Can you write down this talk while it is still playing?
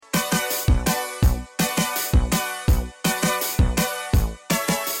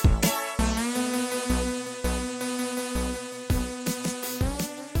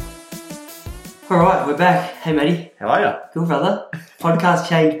we're back. Hey, Matty. How are you? Good, brother.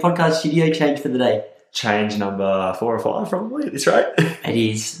 Podcast studio change for the day. Change number 4 or 5, probably, at this rate. It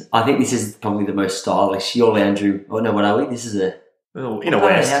is. I think this is probably the most stylish. Your lounge room. Oh, no, what are we? This is a... In a what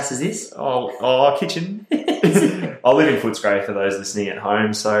west. house is this? Oh, kitchen. I live in Footscray for those listening at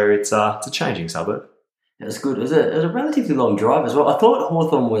home, so it's a changing suburb. It was good. It was a relatively long drive as well. I thought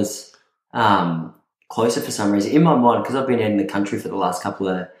Hawthorn was closer for some reason. In my mind, because I've been out in the country for the last couple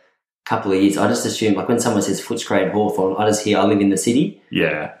of years, I just assume, like when someone says Footscray and Hawthorn, I just hear I live in the city.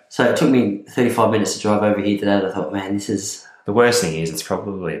 Yeah. So it took me 35 minutes to drive over here today, and I thought, man, this is... The worst thing is it's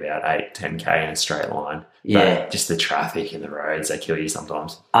probably about 8-10k in a straight line. Yeah. But just the traffic and the roads, they kill you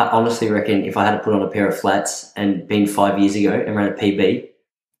sometimes. I honestly reckon if I had to put on a pair of flats and been 5 years ago and ran a PB,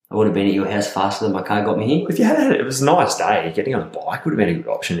 I would have been at your house faster than my car got me here. If you had it was a nice day, getting on a bike would have been a good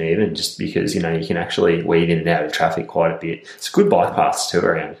option even, just because, you can actually weave in and out of traffic quite a bit. It's good bike paths too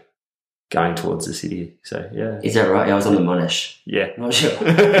around going towards the city. So, yeah. Is that right? Yeah, I was on the Monash. Yeah. I'm not sure.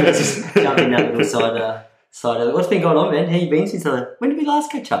 Just jumping that little side. What's been going on, man? How you been since when did we last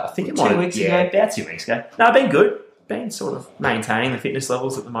catch up? I think it 2 weeks ago. about 2 weeks ago. No, I've been good. Been sort of maintaining the fitness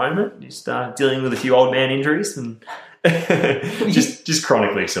levels at the moment. Just dealing with a few old man injuries and just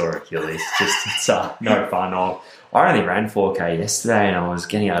chronically sore Achilles. It's no fun. I only ran 4k yesterday and I was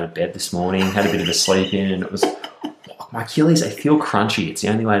getting out of bed this morning, had a bit of a sleep in, and it was... My Achilles, they feel crunchy. It's the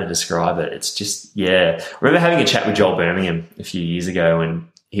only way to describe it. It's just, yeah. I remember having a chat with Joel Birmingham a few years ago and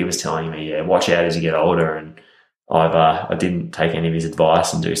he was telling me, watch out as you get older. And I didn't take any of his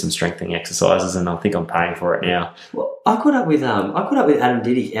advice and do some strengthening exercises, and I think I'm paying for it now. Well, I caught up with Adam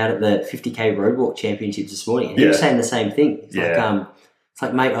Diddick out at the 50k Roadwalk Championships this morning, and he was saying the same thing. It's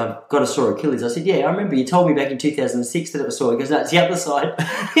like, mate, I've got a sore Achilles. I said, yeah, I remember you told me back in 2006 that it was sore. He goes, no, it's the other side.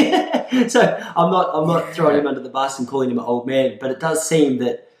 So I'm not throwing him under the bus and calling him an old man, but it does seem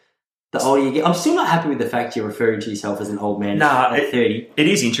that the older you get... I'm still not happy with the fact you're referring to yourself as an old man at 30. It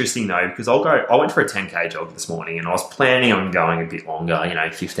is interesting, though, because I went for a 10k jog this morning and I was planning on going a bit longer,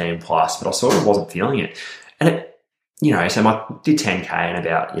 15 plus, but I sort of wasn't feeling it. And so I did 10k in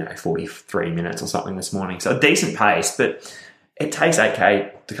about, 43 minutes or something this morning. So a decent pace, but it takes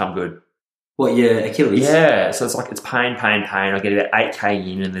 8k to come good. What, your Achilles? Yeah, so it's like it's pain. I get about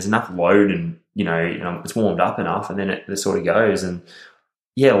 8k in and there's enough load and, it's warmed up enough and then it sort of goes. And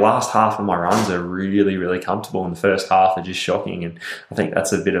yeah, the last half of my runs are really, really comfortable and the first half are just shocking. And I think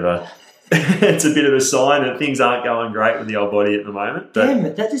that's a bit of a sign that things aren't going great with the old body at the moment. But damn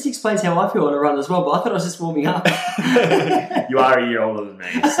it, that just explains how I feel on a run as well, but I thought I was just warming up. You are a year older than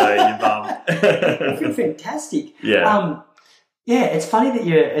me, so I feel fantastic. Yeah. Yeah, it's funny that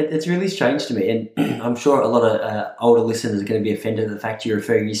it's really strange to me, and I'm sure a lot of older listeners are going to be offended at the fact you're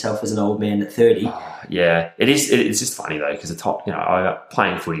referring yourself as an old man at 30. Yeah, it is. It's just funny though, because I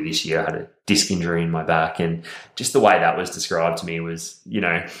playing footy this year, I had a disc injury in my back, and just the way that was described to me was,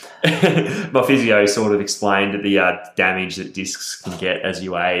 my physio sort of explained the damage that discs can get as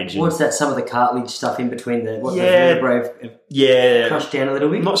you age. What's that? Some of the cartilage stuff in between the vertebrae crushed down a little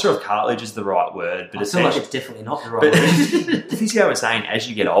bit? I'm not sure if cartilage is the right word, but I feel like it's definitely not the right word. The physio was saying as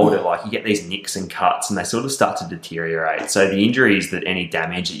you get older, like you get these nicks and cuts and they sort of start to deteriorate. So the injuries that any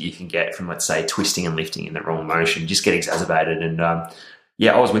damage that you can get from, let's say, twisting and lifting in the wrong motion just get exacerbated. And I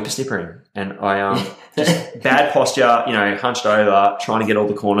was whippersnippering and I just bad posture, hunched over, trying to get all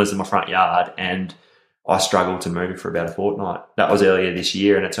the corners in my front yard, and I struggled to move for about a fortnight. That was earlier this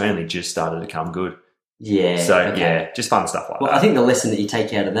year and it's only just started to come good. Yeah. So, okay. Just fun stuff like that. Well, I think the lesson that you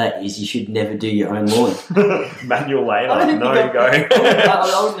take out of that is you should never do your own lawn. Manual labour. I go. I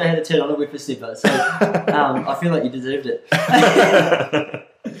wouldn't know how to turn on a whippersnipper, so I feel like you deserved it.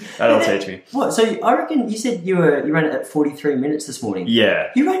 That'll teach me. What? So I reckon you said you ran it at 43 minutes this morning.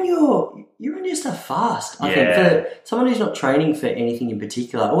 Yeah. You ran your stuff fast. I think for someone who's not training for anything in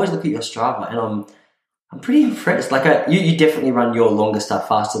particular, I always look at your Strava and I'm pretty impressed. Like you definitely run your longer stuff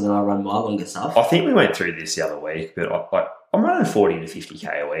faster than I run my longer stuff. I think we went through this the other week, but I'm running 40 to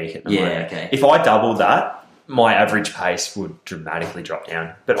 50k a week at the moment. Okay. If I doubled that, my average pace would dramatically drop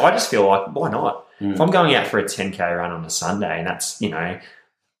down. But I just feel like, why not? If I'm going out for a 10k run on a Sunday and that's,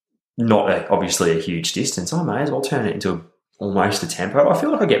 not obviously a huge distance, I may as well turn it into almost a tempo. I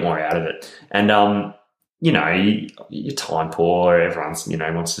feel like I get more out of it. And, you're time poor, everyone's,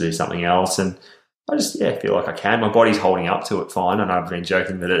 wants to do something else. And I just, feel like I can. My body's holding up to it fine, and I've been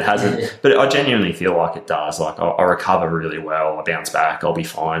joking that it hasn't. But I genuinely feel like it does. Like, I recover really well. I bounce back. I'll be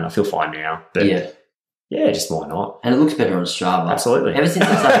fine. I feel fine now. But just why not? And it looks better on Strava. Absolutely. Ever since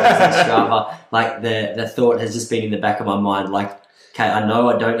I started using Strava, like, the thought has just been in the back of my mind, like, okay, I know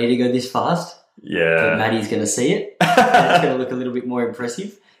I don't need to go this fast. Yeah. But Maddie's going to see it. And it's going to look a little bit more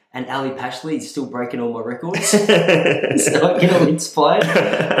impressive. and Ali Pashley is still breaking all my records. So I get all inspired.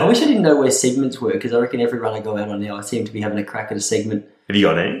 I wish I didn't know where segments were, because I reckon every run I go out on now, I seem to be having a crack at a segment. Have you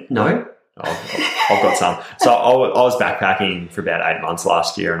got any? No. Oh, I've got some. So I was backpacking for about 8 months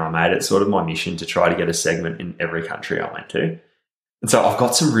last year, and I made it sort of my mission to try to get a segment in every country I went to. And so I've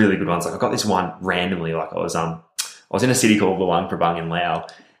got some really good ones. Like I got this one randomly. Like I was in a city called Luang Prabang in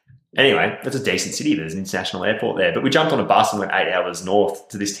Laos. Anyway, that's a decent city. There's an international airport there. But we jumped on a bus and went 8 hours north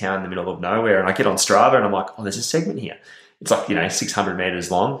to this town in the middle of nowhere. And I get on Strava and I'm like, oh, there's a segment here. It's like, 600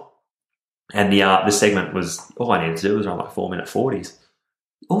 meters long. And the segment was, all I needed to do was run like 4-minute 40s.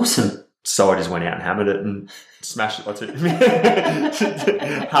 Awesome. So I just went out and hammered it and smashed it like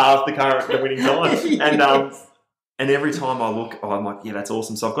half the winning time. And every time I look, I'm like, yeah, that's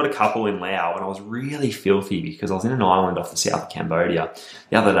awesome. So I've got a couple in Laos, and I was really filthy because I was in an island off the south of Cambodia.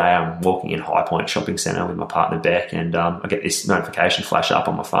 The other day, I'm walking in High Point Shopping Centre with my partner, Beck, and I get this notification flash up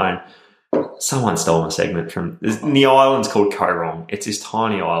on my phone. Someone stole my segment from... The island's called Koh Rong. It's this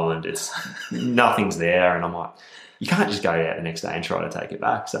tiny island. Nothing's there, and I'm like... You can't just go out the next day and try to take it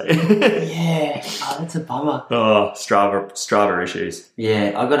back. So yeah, that's a bummer. Oh, Strava issues.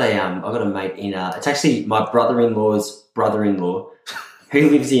 Yeah, I got a mate in. It's actually my brother-in-law's brother-in-law who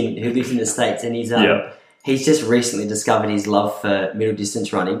lives in the States, and he's just recently discovered his love for middle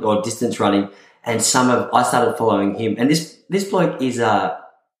distance running or distance running, and I started following him, and this bloke is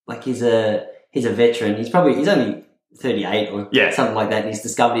he's a veteran. He's only 38 or something like that, and he's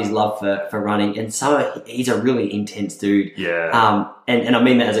discovered his love for running, and he's a really intense dude. Yeah. And I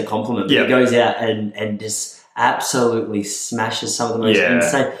mean that as a compliment. But he goes out and just absolutely smashes some of the most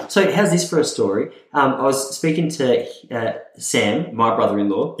insane. So how's this for a story? I was speaking to Sam, my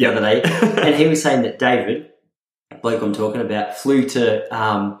brother-in-law, the other day, and he was saying that David, the bloke I'm talking about, flew to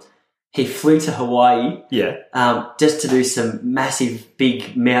Hawaii, just to do some massive,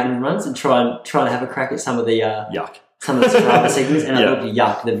 big mountain runs and try to have a crack at some of the Strava segments. And I looked at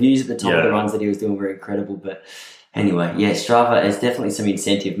yuck. The views at the top of the runs that he was doing were incredible. But anyway, Strava is definitely some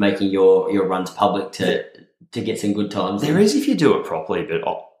incentive making your runs public to get some good times. There is if you do it properly, but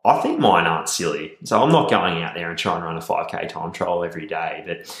I think mine aren't silly. So I'm not going out there and trying to run a 5K time trial every day.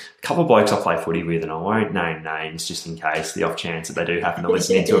 But a couple of blokes I play footy with, and I won't name names just in case, the off chance that they do happen to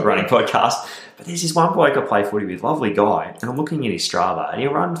listen into a running podcast. But there's this one bloke I play footy with, lovely guy, and I'm looking at his Strava, and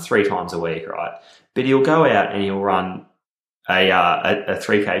he'll run 3 times a week, right? But he'll go out and he'll run a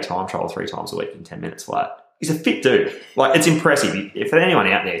 3K time trial 3 times a week in 10 minutes flat. He's a fit dude. Like, it's impressive. For anyone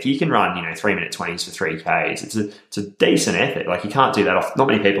out there, if you can run, 3-minute 20s for 3Ks, it's a decent effort. Like, you can't do that not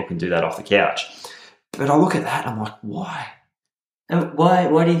many people can do that off the couch. But I look at that and I'm like, why? And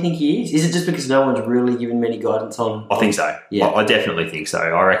why do you think he is? Is it just because no one's really given many guidance on... I think so. Yeah. I definitely think so.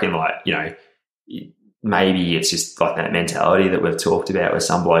 I reckon, maybe it's just like that mentality that we've talked about, where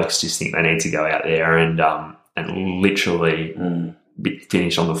some blokes just think they need to go out there and literally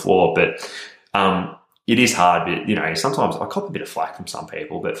finish on the floor. But it is hard. But, sometimes I cop a bit of flack from some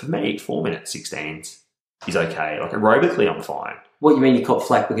people. But for me, 4-minute 16s is okay. Like, aerobically, I'm fine. What, you mean you cop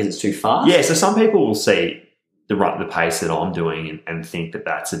flack because it's too fast? Yeah, so some people will see the pace that I'm doing and think that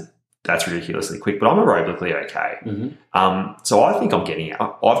that's ridiculously quick, but I'm aerobically okay. Mm-hmm. So I think I'm getting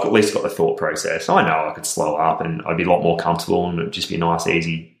out. I've at least got the thought process. I know I could slow up and I'd be a lot more comfortable, and it'd just be nice,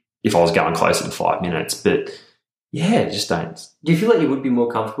 easy if I was going closer to 5 minutes. But yeah, just don't. Do you feel like you would be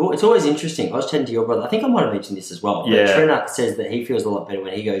more comfortable? It's always interesting. I was chatting to your brother. I think I might have mentioned this as well. Yeah. But Trent says that he feels a lot better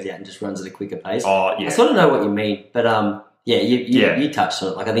when he goes out and just runs at a quicker pace. Oh, yeah. I sort of know what you mean, but you touched on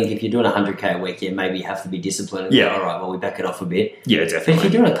it. Like, I think if you're doing 100K a week, maybe you have to be disciplined and go, all right, well, we back it off a bit. Yeah, definitely. But if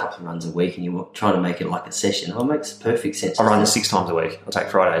you're doing a couple of runs a week and you're trying to make it like a session, it makes perfect sense. I run 6 times a week. I take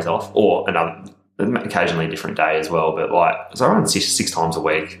Fridays off, or occasionally a different day as well. But so I run 6 times a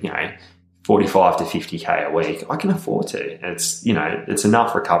week, 45 to 50K a week. I can afford to. It's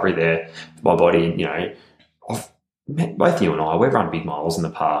enough recovery there for my body. Both you and I, we've run big miles in the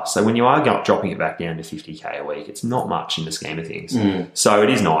past. So when you are dropping it back down to 50K a week, it's not much in the scheme of things. So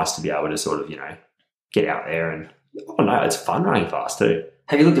it is nice to be able to sort of, get out there, and I don't know, it's fun running fast too.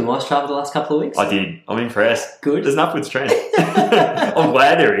 Have you looked at my Strava the last couple of weeks? I did. I'm impressed. Good. There's an upwards trend. I'm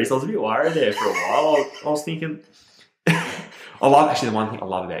glad there is. I was a bit worried there for a while. I was thinking... the one thing I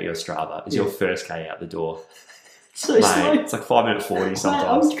love about your Strava is your first K out the door. So slow. It's like 5-minute 40 sometimes.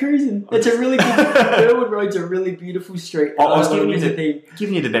 I was cruising. It's a really good... Burwood Road's a really beautiful street. I was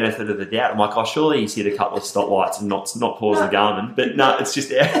giving you the benefit of the doubt. I'm like, surely he's hit a couple of stoplights and not pause the Garmin. But no, it's just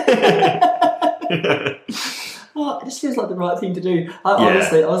there. It just feels like the right thing to do.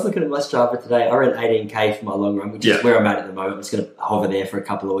 Honestly, I was looking at my Strava today. I ran 18K for my long run, which is where I'm at the moment. I'm just going to hover there for a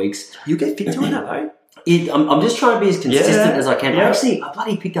couple of weeks. You'll get fit doing that, though. I'm just trying to be as consistent as I can. Yeah. Actually, I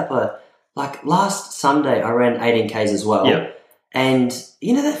bloody picked up last Sunday, I ran 18Ks as well. Yep. And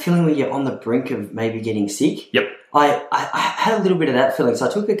you know that feeling where you're on the brink of maybe getting sick? Yep. I had a little bit of that feeling. So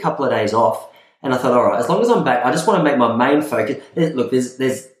I took a couple of days off and I thought, all right, as long as I'm back, I just want to make my main focus. Look,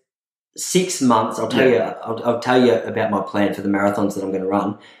 there's 6 months. I'll tell you about my plan for the marathons that I'm going to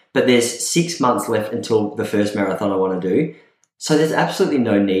run. But there's 6 months left until the first marathon I want to do. So there's absolutely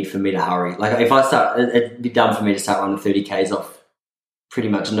no need for me to hurry. Like if I start, it'd be dumb for me to start running 30Ks off pretty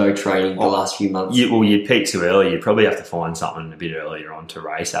much no training the last few months. You'd peak too early. You'd probably have to find something a bit earlier on to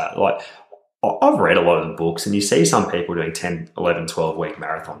race at. Like I've read a lot of the books and you see some people doing 10, 11, 12-week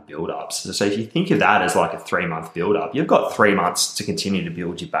marathon build-ups. So if you think of that as like a 3-month build-up, you've got 3 months to continue to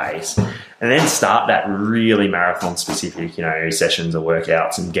build your base and then start that really marathon-specific, sessions or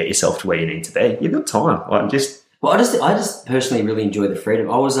workouts and get yourself to where you need to be. You've got time. I just personally really enjoy the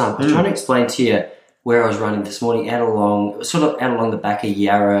freedom. I was trying to explain to you where I was running this morning out along the back of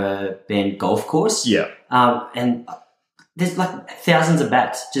Yarra Bend Golf Course. Yeah. And there's like thousands of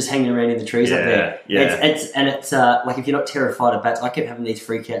bats just hanging around in the trees up there. Yeah. It's like if you're not terrified of bats, I kept having these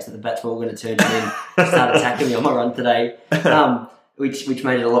freakouts that the bats were all going to turn to me and start attacking me on my run today. Which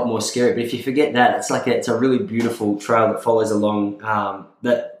made it a lot more scary. But if you forget that, it's a really beautiful trail that follows along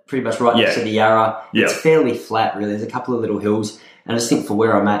that pretty much right next to the Yarra. Yeah. It's fairly flat, really. There's a couple of little hills. And I just think for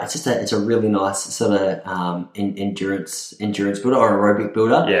where I'm at, it's a really nice sort of endurance builder or aerobic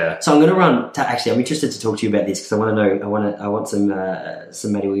builder. Yeah. So I'm going to run. I'm interested to talk to you about this because I want to know. I want some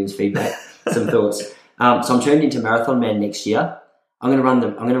Matty Williams feedback, some thoughts. So I'm turned into Marathon Man next year. I'm going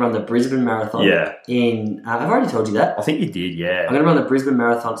to run the Brisbane Marathon. Yeah. I've already told you that. I think you did. Yeah. I'm going to run the Brisbane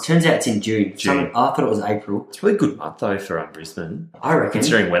Marathon. It turns out it's in June. I thought it was April. It's a really good month though for Brisbane. I reckon.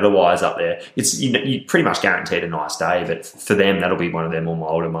 Considering weather-wise up there, it's you pretty much guaranteed a nice day. But for them, that'll be one of their more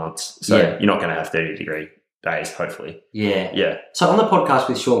milder months. So you're not going to have 30-degree days, hopefully. Yeah. Yeah. So on the podcast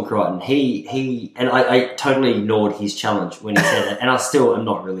with Sean Crichton, he and I totally ignored his challenge when he said it, and I still am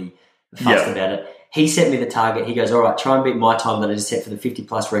not really fussed about it. He set me the target. He goes, all right, try and beat my time that I just set for the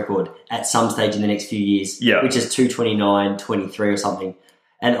 50-plus record at some stage in the next few years, which is 2:29:23 or something.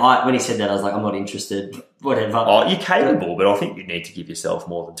 And when he said that, I was like, I'm not interested, whatever. Oh, you're capable, but I think you need to give yourself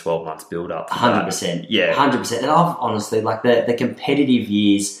more than 12 months build-up. 100%. Yeah. 100%. And I've honestly, like the competitive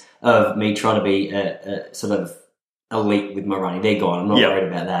years of me trying to be a sort of elite with my running, they're gone. I'm not worried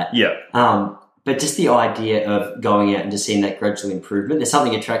about that. Yeah. But just the idea of going out and just seeing that gradual improvement, there's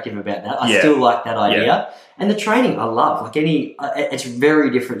something attractive about that. I still like that idea. Yeah. And the training I love. It's very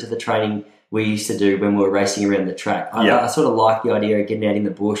different to the training we used to do when we were racing around the track. I sort of like the idea of getting out in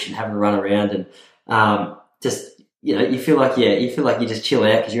the bush and having a run around and just, you feel like you just chill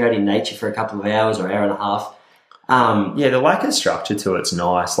out because you're out in nature for a couple of hours or hour and a half. The lack of structure to it's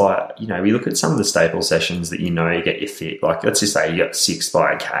nice. Like, we look at some of the staple sessions that you get you fit. Like, let's just say you got 6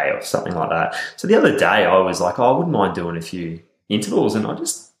 by a K or something like that. So the other day I was like, I wouldn't mind doing a few intervals, and I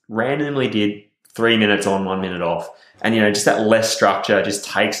just randomly did 3 minutes on, 1 minute off. And, just that less structure just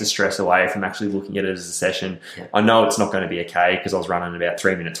takes the stress away from actually looking at it as a session. Yeah. I know it's not going to be a K because I was running about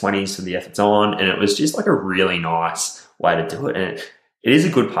 3-minute 20s for the efforts on, and it was just like a really nice way to do it. And it is a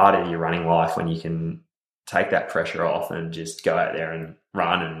good part of your running life when you can take that pressure off and just go out there and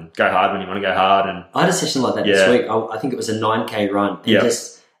run and go hard when you want to go hard. And I had a session like that this week. I think it was a 9K run. And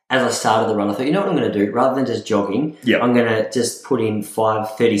just as I started the run, I thought, you know what I'm going to do? Rather than just jogging, I'm going to just put in 5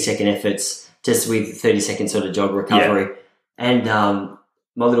 30-second efforts just with 30-second sort of jog recovery. And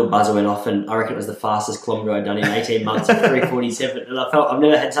my little buzzer went off, and I reckon it was the fastest kilometre I'd done in 18 months at 3:47. And I felt I've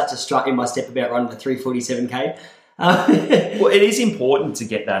never had such a strut in my step about running the 3:47K. Well, it is important to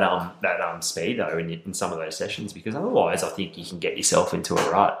get that speed though in some of those sessions, because otherwise I think you can get yourself into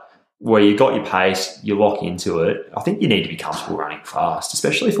a rut where you got your pace, you lock into it. I think you need to be comfortable running fast,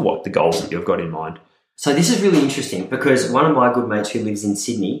 especially for what the goals that you've got in mind. So this is really interesting because one of my good mates who lives in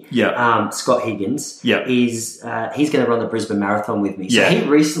Sydney, Scott Higgins, is he's going to run the Brisbane Marathon with me. So he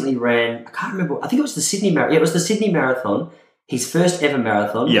recently ran, I can't remember, I think it was the Sydney Marathon. Yeah, it was the Sydney Marathon, his first ever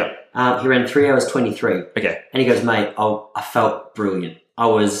marathon. Yeah. He ran 3 hours 23. Okay. And he goes, mate, I felt brilliant. It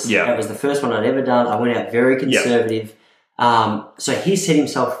was the first one I'd ever done. I went out very conservative. So he set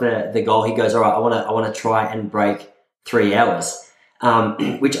himself the goal. He goes, all right, I want to try and break 3 hours.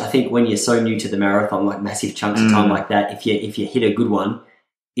 Which I think when you're so new to the marathon, like massive chunks of time like that, if you hit a good one,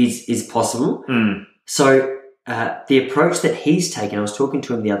 is possible. So the approach that he's taken, I was talking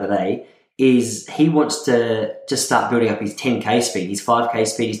to him the other day, is he wants to just start building up his 10K speed, his 5K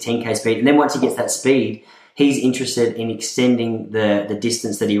speed, his 10K speed. And then once he gets that speed, he's interested in extending the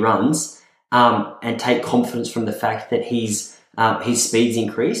distance that he runs and take confidence from the fact that his speed's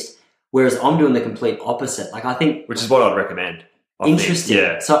increased. Whereas I'm doing the complete opposite. Like I think, which is what I'd recommend. Interesting.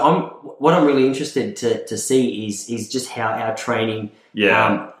 Yeah. So what I'm really interested to see is just how our training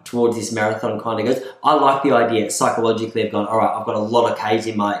towards this marathon kind of goes. I like the idea psychologically. I've gone, all right, I've got a lot of Ks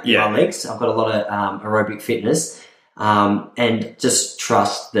in my legs. I've got a lot of aerobic fitness, and just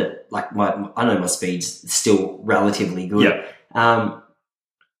trust that like I know my speed's still relatively good. Yeah.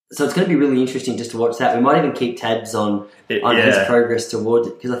 So it's going to be really interesting just to watch that. We might even keep tabs on his progress towards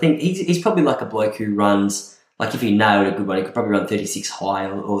it, because I think he's probably like a bloke who runs. Like if he nailed a good one, he could probably run 36 high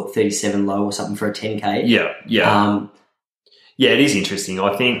or 37 low or something for a 10K. Yeah. It is interesting.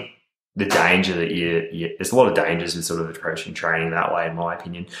 I think the danger that there's a lot of dangers with sort of approaching training that way, in my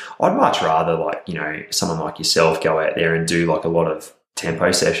opinion. I'd much rather someone like yourself go out there and do like a lot of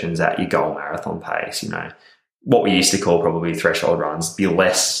tempo sessions at your goal marathon pace, what we used to call probably threshold runs, be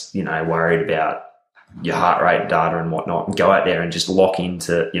less, worried about your heart rate data and whatnot, and go out there and just lock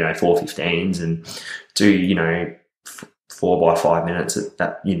into, 4:15s and do, 4 by 5 minutes at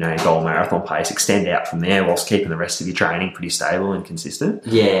that, goal marathon pace, extend out from there whilst keeping the rest of your training pretty stable and consistent.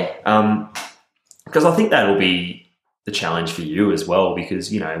 Yeah. Because I think that'll be the challenge for you as well,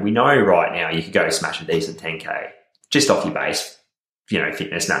 because, we know right now you could go smash a decent 10K just off your base,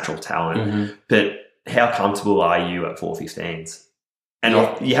 fitness, natural talent. But how comfortable are you at 4:15s? And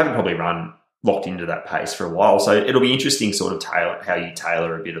you haven't probably run locked into that pace for a while. So it'll be interesting sort of how you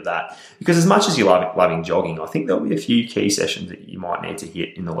tailor a bit of that. Because as much as you're loving jogging, I think there'll be a few key sessions that you might need to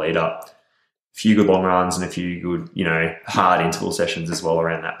hit in the lead up. A few good long runs and a few good, hard interval sessions as well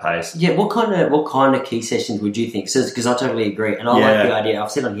around that pace. Yeah, what kind of key sessions would you think? Because I totally agree. And I like the idea.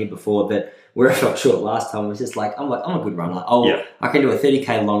 I've said on here before, but where I felt short last time was just like, I'm a good runner. I can do a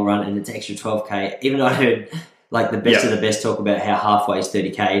 30K long run and it's extra 12K. Even though I heard like the best of the best talk about how halfway is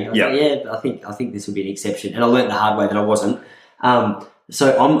 30K. I think this would be an exception. And I learned the hard way that I wasn't.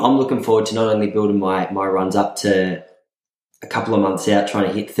 So I'm looking forward to not only building my runs up to a couple of months out, trying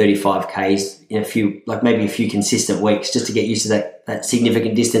to hit 35Ks in maybe a few consistent weeks just to get used to that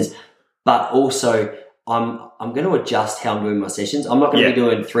significant distance. But also I'm going to adjust how I'm doing my sessions. I'm not going to be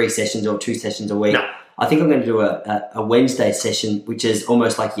doing 3 sessions or 2 sessions a week. No. I think I'm going to do a Wednesday session, which is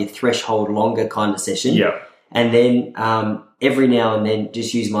almost like your threshold longer kind of session. Yeah. And then every now and then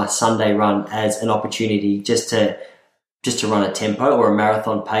just use my Sunday run as an opportunity just to run a tempo or a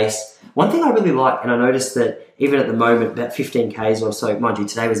marathon pace. One thing I really like, and I noticed that even at the moment, about 15Ks or so, mind you,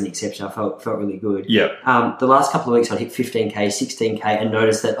 today was an exception. I felt really good. Yeah. The last couple of weeks I'd hit 15K, 16K and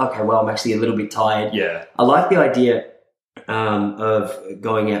noticed that, okay, well, I'm actually a little bit tired. Yeah. I like the idea of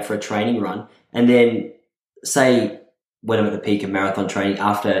going out for a training run and then say when I'm at the peak of marathon training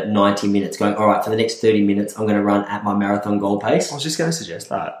after 90 minutes going, all right, for the next 30 minutes, I'm going to run at my marathon goal pace. I was just going to suggest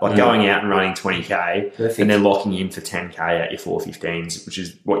that. Like going out and running 20K Perfect. And then locking in for 10K at your 4:15s, which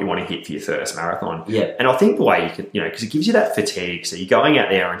is what you want to hit for your first marathon. Yeah. And I think the way you can, because it gives you that fatigue. So you're going out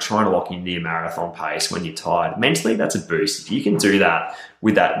there and trying to lock into your marathon pace when you're tired. Mentally, that's a boost. If you can do that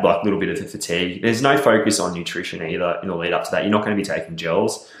with that like little bit of the fatigue, there's no focus on nutrition either in the lead up to that. You're not going to be taking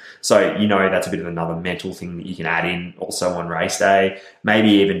gels. So, that's a bit of another mental thing that you can add in also on race day.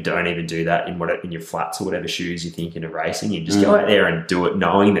 Maybe don't even do that in your flats or whatever shoes you're thinking of racing. You just go out there and do it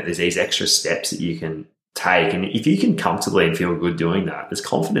knowing that there's these extra steps that you can take. And if you can comfortably and feel good doing that, there's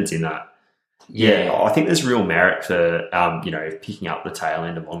confidence in that. Yeah, I think there's real merit for, picking up the tail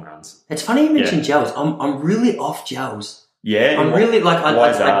end of long runs. It's funny you mentioned gels. I'm really off gels. Yeah. I'm really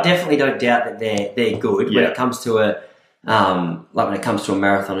I definitely don't doubt that they're good when it comes to when it comes to a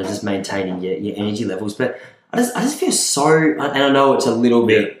marathon and just maintaining your energy levels. But I just feel so, and I know it's a little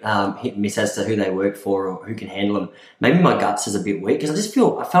bit hit and miss as to who they work for or who can handle them. Maybe my guts is a bit weak because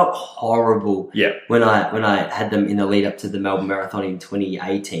I felt horrible when I had them in the lead up to the Melbourne Marathon in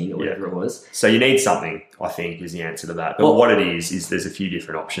 2018 or whatever it was. So you need something, I think, is the answer to that. But what it is there's a few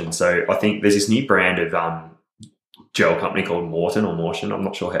different options. So I think there's this new brand of gel company called Morton or Motion. I'm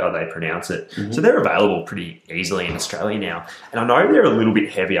not sure how they pronounce it. Mm-hmm. So they're available pretty easily in Australia now. And I know they're a little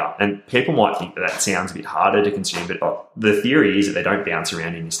bit heavier and people might think that sounds a bit harder to consume, but the theory is that they don't bounce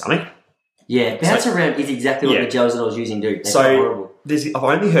around in your stomach. Yeah, bounce around is exactly what the gels that I was using do. They're horrible. I've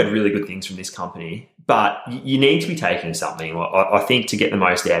only heard really good things from this company, but you need to be taking something. I think to get the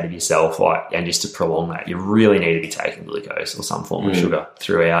most out of yourself, and just to prolong that, you really need to be taking glucose or some form of sugar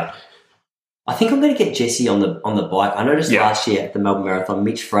throughout. I think I'm going to get Jesse on the bike. I noticed last year at the Melbourne Marathon,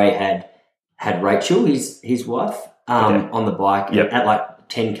 Mitch Frey had Rachel, his wife, on the bike at like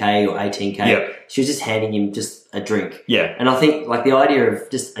 10K or 18K. Yep. She was just handing him just a drink. Yeah. And I think like the idea of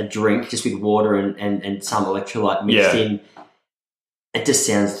just a drink, just with water and some electrolyte mixed in, it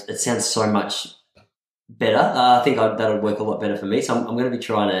sounds so much better. I think that would work a lot better for me. So I'm going to be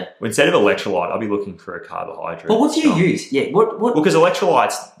trying to... Instead of electrolyte, I'll be looking for a carbohydrate. But what do you use? Yeah, what? Well, because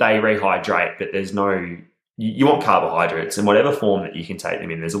electrolytes, they rehydrate, but there's no... You want carbohydrates in whatever form that you can take them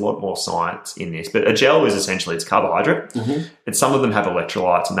in. There's a lot more science in this. But a gel is essentially, it's carbohydrate. Mm-hmm. And some of them have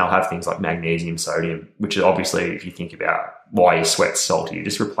electrolytes, and they'll have things like magnesium, sodium, which is obviously, if you think about why your sweat's salty, you're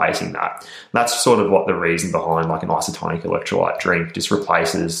just replacing that. That's sort of what the reason behind like an isotonic electrolyte drink just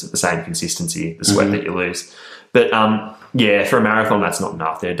replaces the same consistency, the sweat that you lose. But for a marathon, that's not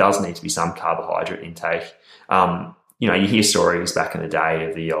enough. There does need to be some carbohydrate intake. You hear stories back in the day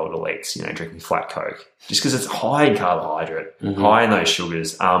of the old elites, drinking flat Coke, just because it's high in carbohydrate, high in those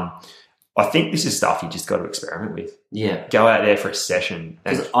sugars. I think this is stuff you just got to experiment with. Yeah. Go out there for a session.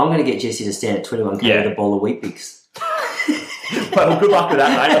 Because I'm going to get Jesse to stand at 21K with a bowl of Wheat Bix. Well, good luck with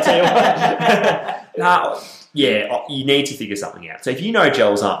that, mate. I'll tell you what. You need to figure something out. So if you know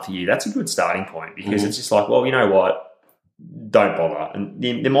gels aren't for you, that's a good starting point, because it's just like, well, you know what? Don't bother. And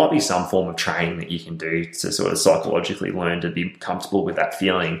there might be some form of training that you can do to sort of psychologically learn to be comfortable with that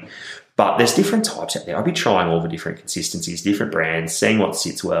feeling. But there's different types out there. I'll be trying all the different consistencies, different brands, seeing what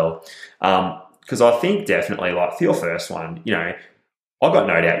sits well. Because I think definitely, like for your first one, I've got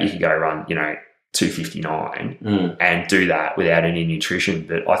no doubt you could go run, 259 and do that without any nutrition.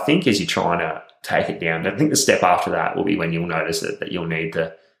 But I think as you're trying to take it down, I think the step after that will be when you'll notice that you'll need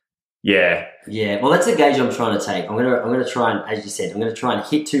to. Yeah. Well, that's the gauge I'm trying to take. I'm gonna try and, as you said, I'm gonna try and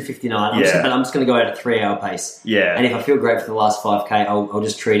hit 259. I'm just gonna go at a 3 hour pace. Yeah. And if I feel great for the last 5K, I'll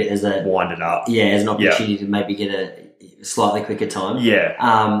just treat it as wind it up. Yeah, as an opportunity to maybe get a slightly quicker time. Yeah.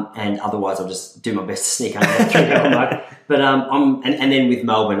 And otherwise, I'll just do my best to sneak under that 3 hour mark. But and then with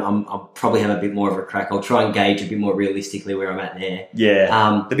Melbourne, I'll probably have a bit more of a crack. I'll try and gauge a bit more realistically where I'm at there. Yeah.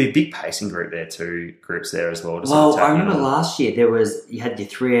 There'll be a big pacing group there too, groups there as well. Well, I remember last year you had your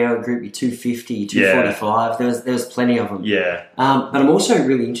 3 hour group, your 250, 245. There was plenty of them. Yeah. But I'm also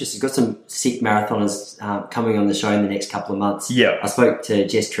really interested. Got some sick marathoners coming on the show in the next couple of months. Yeah. I spoke to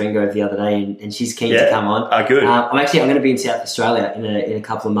Jess Trengo the other day, and she's keen to come on. Oh, good. I'm going to be in South Australia in a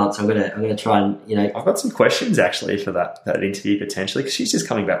couple of months. I'm going to try and I've got some questions actually for that interview potentially, because she's just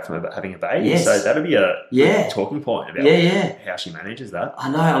coming back from having a baby. Yes. So that'll be a talking point about how she manages that. I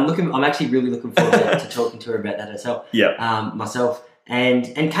know. I'm actually really looking forward to talking to her about that herself. Yeah. Myself and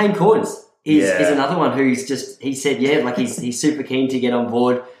Kane Corns is another one who's he said he's super keen to get on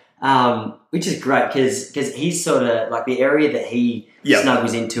board. Which is great because he's sort of like the area that he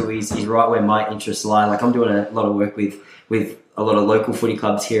snuggles into is right where my interests lie. Like I'm doing a lot of work with a lot of local footy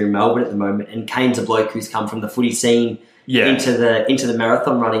clubs here in Melbourne at the moment, and Kane's a bloke who's come from the footy scene into the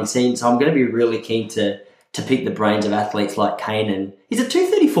marathon running scene. So I'm going to be really keen to pick the brains of athletes like Kane, and he's a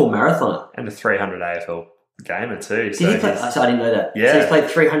 2:34 marathoner and a 300 AFL gamer too. So I didn't know that. Yeah, so he's played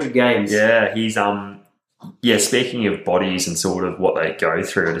 300 games. Yeah, he's speaking of bodies and sort of what they go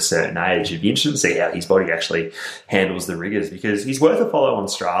through at a certain age, it'd be interesting to see how his body actually handles the rigours, because he's worth a follow on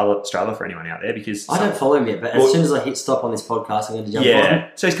Strava for anyone out there, because I don't follow him yet, but as soon as I hit stop on this podcast, I'm going to jump on.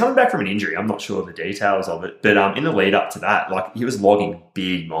 Yeah, so he's coming back from an injury. I'm not sure of the details of it, but in the lead up to that, like he was logging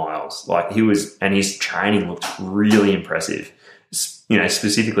big miles. Like and his training looked really impressive,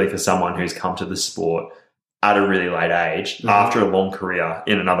 specifically for someone who's come to the sport at a really late age after a long career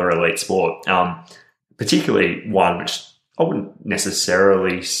in another elite sport. Particularly one which I wouldn't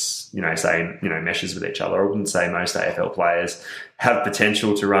necessarily, say, meshes with each other. I wouldn't say most AFL players have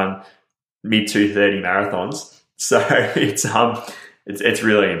potential to run mid 2:30 marathons. So it's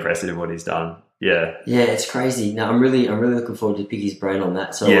really impressive what he's done. Yeah. Yeah, it's crazy. No, I'm really looking forward to pick his brain on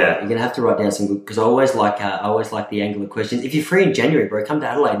that. So you're gonna have to write down some good, because I always like the angle of questions. If you're free in January, bro, come to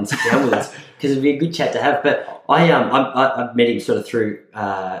Adelaide and sit down with us, because it'd be a good chat to have. But I met him sort of through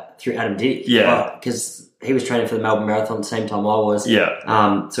Adam Dick. Yeah. Because he was training for the Melbourne Marathon at the same time I was.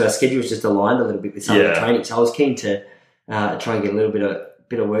 Yeah. So our schedules just aligned a little bit with some of the training. So I was keen to try and get a little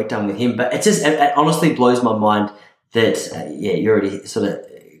bit of work done with him. But it honestly blows my mind that you already sort of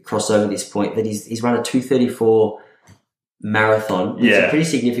crossed over this point, that he's run a 2:34 marathon. It's a pretty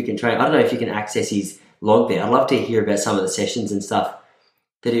significant training. I don't know if you can access his log there. I'd love to hear about some of the sessions and stuff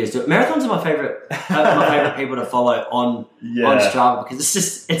that he was doing. Marathons are my favorite people to follow on Strava, because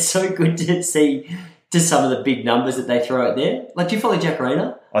it's so good to see just some of the big numbers that they throw out there. Like, do you follow Jack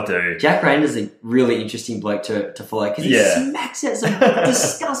Rayner? I do. Jack Rayner's a really interesting bloke to follow, because he smacks out some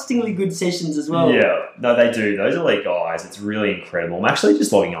disgustingly good sessions as well. Yeah, no, they do. Those elite guys, it's really incredible. I'm actually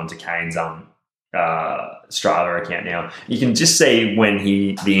just logging on to Kane's Strava account now. You can just see when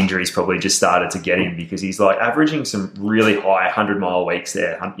the injuries probably just started to get him, because he's like averaging some really high 100-mile weeks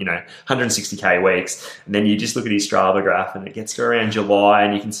there, 160k weeks. And then you just look at his Strava graph and it gets to around July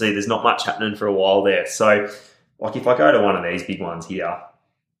and you can see there's not much happening for a while there. So like if I go to one of these big ones here,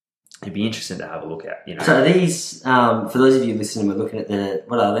 it'd be interesting to have a look at. So are these, for those of you listening, we're looking at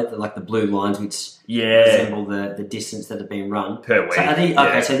what are they? Like the blue lines, which resemble the distance that have been run per week.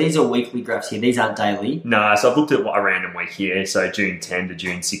 So so these are weekly graphs here. These aren't daily. No, so I've looked at a random week here. So June 10 to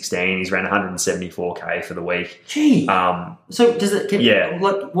June 16, he's ran 174k for the week. Gee. So does it?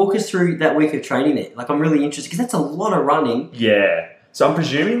 Walk us through that week of training there. Like I'm really interested because that's a lot of running. Yeah. So I'm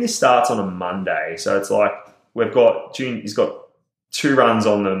presuming this starts on a Monday. So it's like we've got June. He's got 2 runs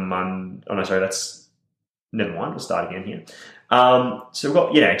on the Monday. Oh no, sorry, that's never mind. We'll start again here. So we've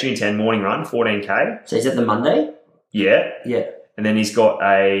got June 10 morning run, 14k. So is that the Monday? Yeah. Yeah. And then he's got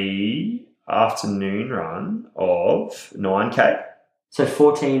a afternoon run of 9k. So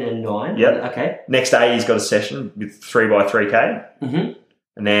 14 and 9. Yep. Okay. Next day he's got a session with 3x3k. Mm-hmm.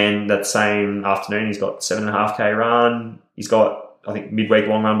 And then that same afternoon he's got 7.5k run. He's got, I think, midweek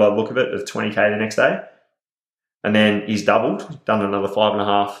long run by the look of it of 20k the next day. And then he's doubled, done another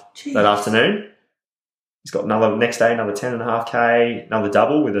 5.5 that afternoon. He's got another next day, another 10.5k, another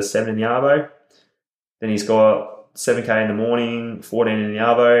double with a 7 in the arvo. Then he's got 7k in the morning, 14 in the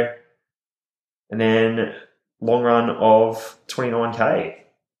arvo, and then long run of 29k.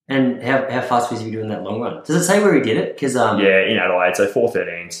 And how fast was he doing that long run? Does it say where he did it? Because yeah, in Adelaide, so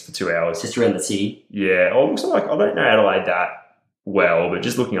 4:13s for 2 hours, just around the city. Yeah, it looks like I don't know Adelaide that well, but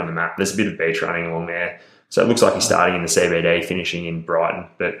just looking on the map, there's a bit of beach running along there. So it looks like he's starting in the CBD, finishing in Brighton,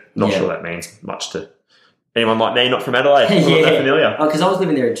 but not sure that means much to anyone like me, not from Adelaide. I'm not that familiar. Because I was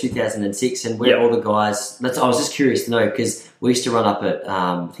living there in 2006 and we're all the guys, I was just curious to know because we used to run up at,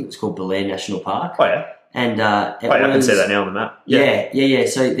 I think it was called Belair National Park. Oh, yeah. And I can see that now on the map. Yeah.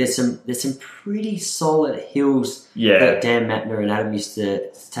 So there's some pretty solid hills that Dan Mattner and Adam used to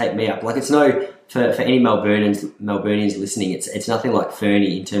take me up. Like it's for any Melburnians listening, it's nothing like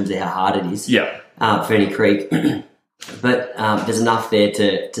Fernie in terms of how hard it is. Yeah. Fernie Creek. But there's enough there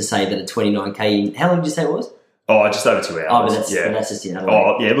to say that a 29k. How long did you say it was? Oh, just over 2 hours. Oh, but that's just in Adelaide.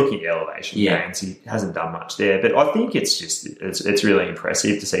 Oh, yeah. Looking at the elevation gains, he hasn't done much there. But I think it's really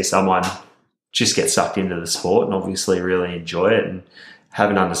impressive to see someone just get sucked into the sport and obviously really enjoy it and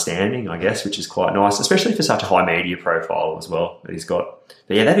have an understanding, I guess, which is quite nice, especially for such a high media profile as well that he's got.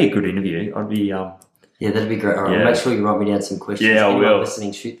 But yeah, that'd be a good interview. I'd be. Yeah, that'd be great. All right, make sure you write me down some questions. Yeah, I will.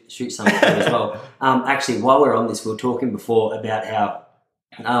 Listening, shoot something as well. Actually, while we're on this, we were talking before about how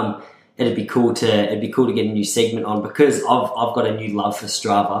it'd be cool to get a new segment on because I've got a new love for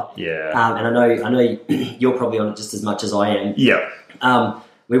Strava. Yeah. And I know you're probably on it just as much as I am. Yeah.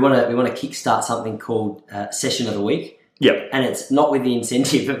 We want to kickstart something called Session of the Week. Yep. And it's not with the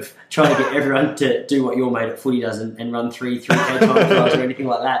incentive of trying to get everyone to do what your mate at footy does and run 3K time trials or anything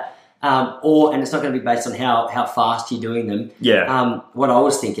like that. And it's not going to be based on how fast you're doing them. Yeah. What I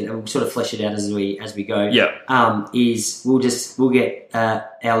was thinking, and we'll sort of flesh it out as we go. Yeah. Is we'll get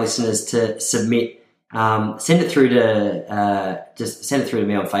our listeners to submit, send it through to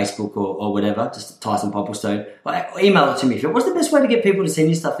me on Facebook or whatever, just Tyson Popplestone. Or email it to me. What's the best way to get people to send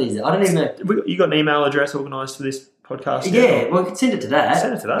you stuff these days? I don't even know. You got an email address organised for this podcast? Yeah, well, you can send it to that.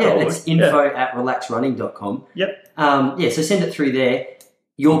 Send it to that. Yeah, it's info@relaxrunning.com. Yep. So send it through there.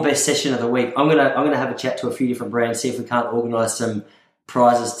 Your best session of the week. I'm gonna have a chat to a few different brands, see if we can't organise some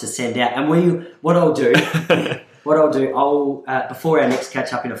prizes to send out. And what I'll do, I'll before our next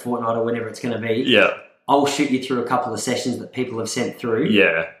catch up in a fortnight or whenever it's going to be. I'll shoot you through a couple of sessions that people have sent through.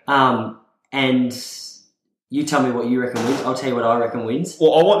 And you tell me what you reckon wins. I'll tell you what I reckon wins.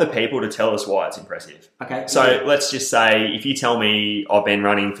 Well, I want the people to tell us why it's impressive. Okay. So let's just say if you tell me I've been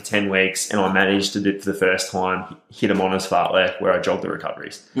running for 10 weeks and I managed to do it for the first time, hit a honest fartlek where I jogged the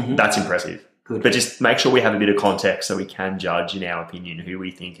recoveries. Mm-hmm. That's impressive. Good. But just make sure we have a bit of context so we can judge, in our opinion, who we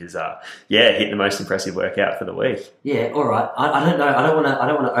think is, hit the most impressive workout for the week. Yeah, all right. I don't know. I don't want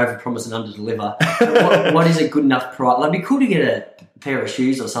to overpromise and underdeliver. What is a good enough price? Like, it'd be cool to get a pair of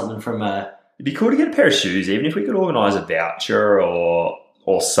shoes or something from a. It'd be cool to get a pair of shoes, even if we could organise a voucher or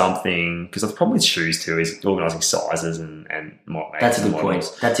something. Because the problem with shoes too is organising sizes and that's a good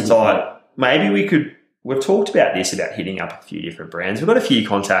point. That's a good point. Maybe we could. We've talked about this, about hitting up a few different brands. We've got a few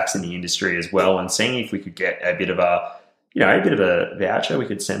contacts in the industry as well, and seeing if we could get a bit of a voucher we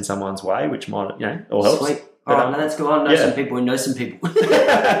could send someone's way, which might, all helps. Sweet. All right, no, that's good. I know some people who know some people.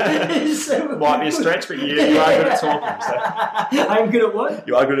 So, might be a stretch, but you are good at talking. So. I'm good at what?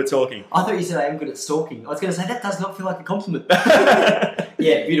 You are good at talking. I thought you said I am good at stalking. I was going to say, that does not feel like a compliment.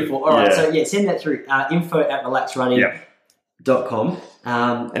 Yeah, beautiful. All right, so send that through. info@relaxrunning.com.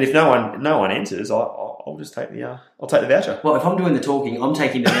 And if no one enters, I'll just take the voucher. Well, if I'm doing the talking, I'm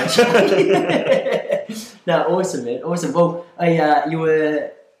taking the voucher. No, awesome, man. Awesome. Well, we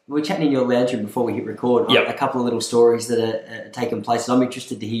were chatting in your lounge room before we hit record. Yep. A couple of little stories that are taking place, and I'm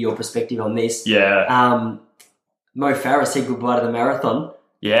interested to hear your perspective on this. Yeah. Mo Farah said goodbye to the marathon.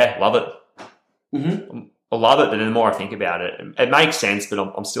 Yeah, love it. Mm-hmm. I love it, but the more I think about it, it makes sense, but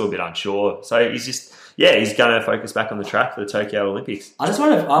I'm still a bit unsure. So he's going to focus back on the track for the Tokyo Olympics. I just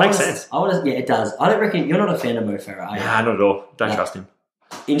want to... Makes sense. Yeah, it does. I don't reckon... You're not a fan of Mo Farah, are you? Nah, not at all. Don't trust him.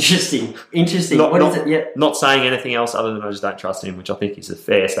 Interesting. What is it? Yeah. Not saying anything else other than I just don't trust him, which I think is a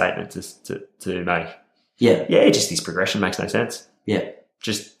fair statement to make. Yeah. Yeah, just his progression makes no sense. Yeah.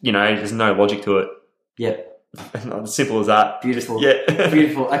 Just, there's no logic to it. Yeah. As simple as that. Beautiful. Yeah.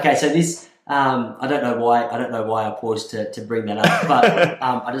 Beautiful. Okay, so this... I don't know why I paused to bring that up, but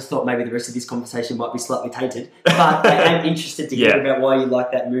I just thought maybe the rest of this conversation might be slightly tainted. But I am interested to hear about why you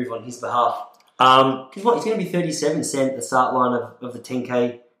like that move on his behalf. Because he's going to be 37 cent at the start line of the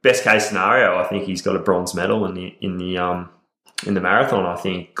 10K. Best case scenario, I think he's got a bronze medal in the marathon. I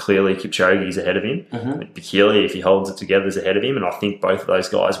think clearly Kipchoge's ahead of him. Mm-hmm. Bekele, if he holds it together, is ahead of him, and I think both of those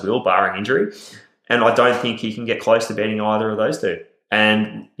guys will, barring injury. And I don't think he can get close to beating either of those two.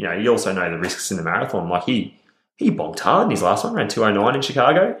 And, you also know the risks in the marathon. Like, he bonked hard in his last one, ran 2:09 in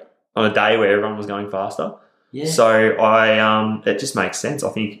Chicago on a day where everyone was going faster. Yeah. So, it just makes sense. I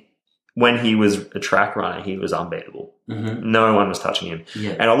think when he was a track runner, he was unbeatable. Mm-hmm. No one was touching him.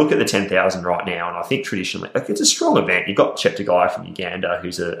 Yeah. And I look at the 10,000 right now, and I think traditionally, it's a strong event. You've got Cheptegei from Uganda,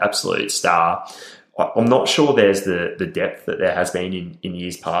 who's an absolute star. I'm not sure there's the depth that there has been in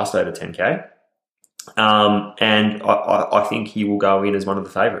years past over 10K. And I think he will go in as one of the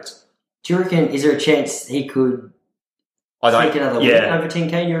favourites. Do you reckon, is there a chance he could take another win over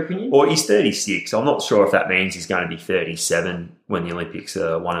 10K in your opinion? Well, he's 36. I'm not sure if that means he's going to be 37 when the Olympics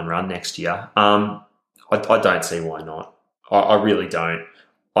are one and run next year. I don't see why not. I really don't.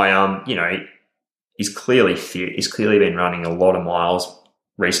 He's clearly fit. He's clearly been running a lot of miles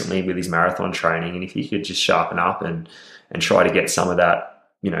recently with his marathon training, and if he could just sharpen up and try to get some of that,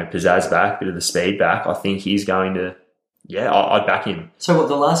 pizzazz back, bit of the speed back, I think he's going to, I'd back him. So what,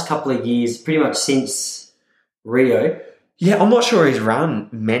 the last couple of years, pretty much since Rio? Yeah, I'm not sure he's run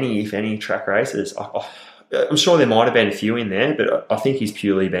many, if any, track races. I'm sure there might have been a few in there, but I think he's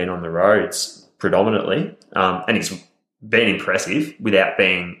purely been on the roads predominantly, and he's been impressive without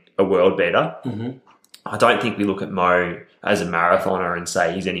being a world beater. Mm-hmm. I don't think we look at Mo as a marathoner and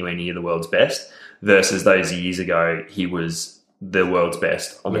say he's anywhere near the world's best, versus those years ago he was the world's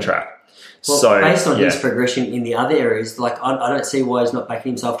best on the track. Well, so based on his progression in the other areas, like I don't see why he's not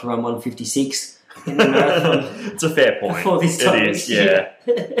backing himself to run 156 in the marathon. It's a fair point. Before this time it is,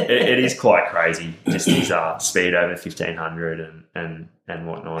 it is quite crazy. Just his speed over 1500 and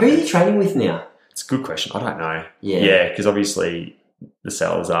whatnot. Who are you training with now? It's a good question. I don't know. Yeah, because obviously the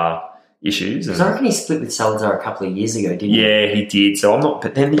Salazar issues. Because I reckon he split with Salazar a couple of years ago, didn't he? Yeah, he did. So I'm not.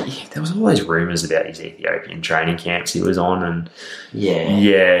 But then there was all those rumours about his Ethiopian training camps he was on, and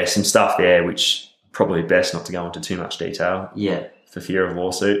some stuff there, which probably best not to go into too much detail. Yeah, for fear of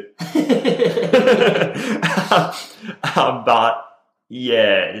lawsuit. But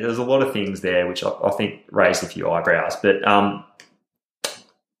there's a lot of things there which I think raised a few eyebrows. But I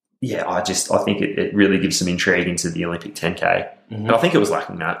think it really gives some intrigue into the Olympic 10K, mm-hmm. and I think it was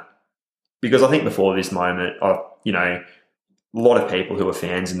lacking that. Because I think before this moment, a lot of people who are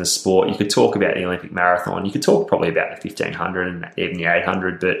fans in the sport, you could talk about the Olympic marathon, you could talk probably about the 1500 and even the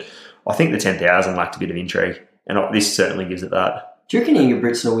 800, but I think the 10,000 lacked a bit of intrigue, and this certainly gives it that. Do you reckon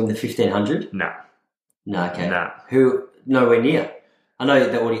Ingebrigtsen will win the 1500? No. No, okay. No. Who? Nowhere near. I know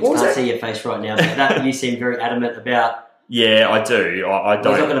the audience can't see your face right now, but that you seem very adamant about. Yeah, I do. I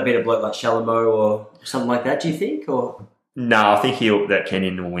don't. He's not going to beat a bloke like Chalamo or something like that, do you think? Or no, I think that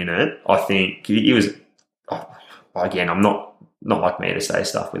Kenyon will win it. I think he was. Again, I'm not like me to say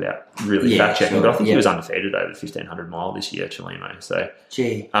stuff without really fact checking, but I think he was undefeated over the 1500 mile this year, Chalimo. So,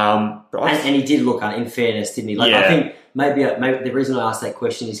 and he did look, in fairness, didn't he? I think maybe the reason I asked that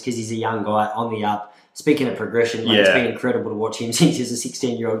question is because he's a young guy on the up. speaking of progression, like, it's been incredible to watch him since he was a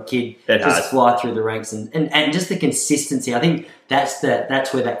 16-year-old kid fly through the ranks and just the consistency. I think that's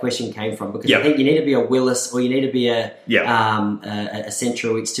where that question came from, because I think you need to be a Willis or you need to be a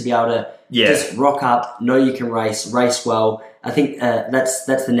Centrowitz to be able to just rock up, know you can race well. I think that's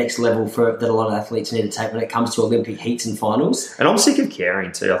the next level that a lot of athletes need to take when it comes to Olympic heats and finals. And I'm sick of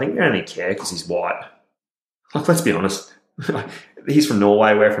caring too. I think we only care because he's white. Like, let's be honest. He's from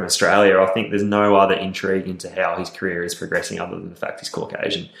Norway, we're from Australia. I think there's no other intrigue into how his career is progressing other than the fact he's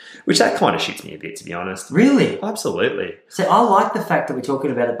Caucasian, which that kind of shits me a bit, to be honest. Really? Absolutely. So I like the fact that we're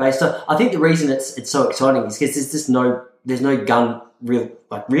talking about it based on... I think the reason it's so exciting is because there's no gun...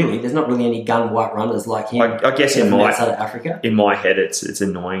 there's not really any gun white runners like him. I guess outside of Africa. In my head, it's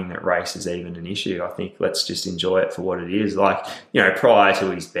annoying that race is even an issue. I think let's just enjoy it for what it is. Like, prior to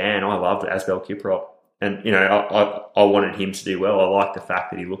his ban, I loved Asbel Kiprop. And, I wanted him to do well. I liked the fact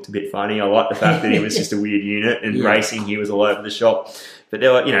that he looked a bit funny. I liked the fact that he was just a weird unit. And racing, he was all over the shop. But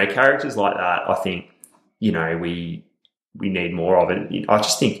there were, characters like that, I think, we need more of it. I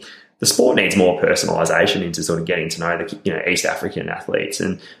just think the sport needs more personalisation into sort of getting to know the, East African athletes.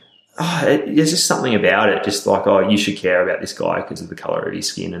 And there's just something about it, just like, you should care about this guy because of the colour of his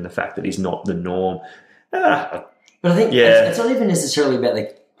skin and the fact that he's not the norm. But I think it's not even necessarily about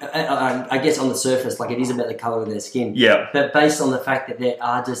I guess on the surface, like, it is about the colour of their skin. Yeah. But based on the fact that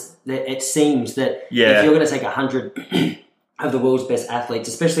it seems that if you're going to take 100 of the world's best athletes,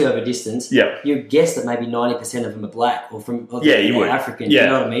 especially over distance, you guess that maybe 90% of them are black or African. Yeah. You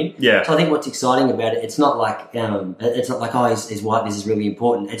know what I mean? Yeah. So I think what's exciting about it, it's not like he's white, this is really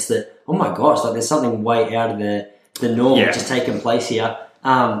important. It's that, oh my gosh, like, there's something way out of the norm which has taken place here.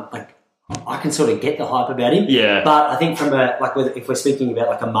 I can sort of get the hype about him, but I think from if we're speaking about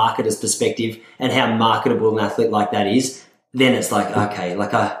like a marketer's perspective and how marketable an athlete like that is, then it's like, okay,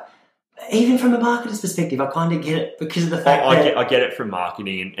 even from a marketer's perspective, I kind of get it because of the fact that I get it from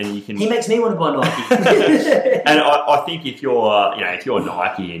marketing, and you can. He makes me want to buy Nike. And I think if you're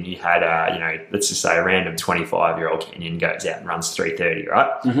Nike and you had let's just say a random 25-year-old Kenyan goes out and runs 3:30,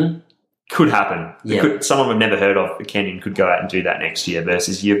 right? Mm-hmm. Could happen. Someone we've never heard of, a Kenyan, could go out and do that next year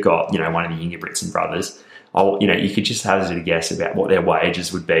versus you've got, one of the Ingebrigtsen brothers. You could just hazard a guess about what their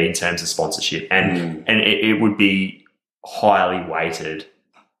wages would be in terms of sponsorship. And it would be highly weighted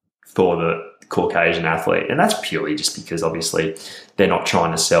for the Caucasian athlete. And that's purely just because, obviously, they're not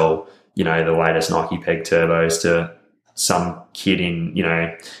trying to sell, the latest Nike Peg Turbos to some kid in,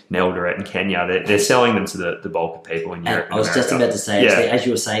 Eldoret in Kenya. They're selling them to the bulk of people in Europe. I was just about to say, actually, as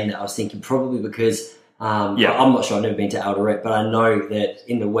you were saying that, I was thinking probably because I'm not sure, I've never been to Eldoret, but I know that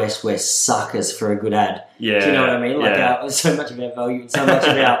in the West, we're suckers for a good ad. Yeah. Do you know what I mean? Like, so much of our value and so much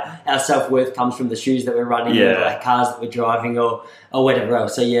of our self-worth comes from the shoes that we're running, or like cars that we're driving, or whatever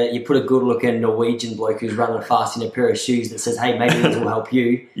else. So you put a good-looking Norwegian bloke who's running fast in a pair of shoes that says, hey, maybe this will help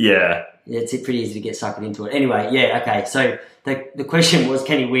you. Yeah. It's pretty easy to get suckered into it. Anyway, okay. So the question was,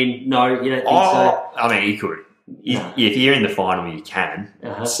 can he win? No, you don't think so? I mean, he could. If you're in the final, you can.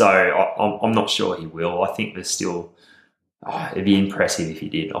 Uh-huh. So I'm not sure he will. I think there's still... it'd be impressive if he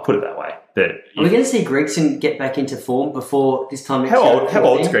did. I'll put it that way. But are we going to see Gregson get back into form before this time next year? How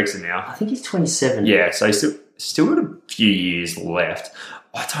old is Gregson now? I think he's 27. Yeah, so he's still got a few years left.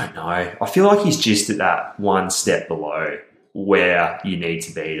 I don't know. I feel like he's just at that one step below where you need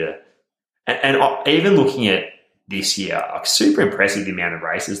to be to... And even looking at this year, super impressive the amount of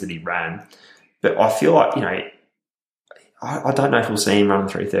races that he ran. But I feel like, I don't know if we'll see him run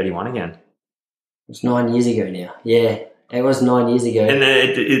 3:31 again. It's 9 years ago now. Yeah, it was 9 years ago. And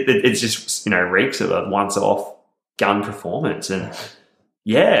it's just, reeks of a once-off gun performance. And,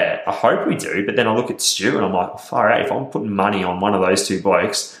 I hope we do. But then I look at Stu and I'm like, far out, if I'm putting money on one of those two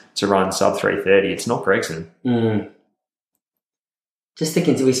blokes to run sub 3:30, it's not Gregson.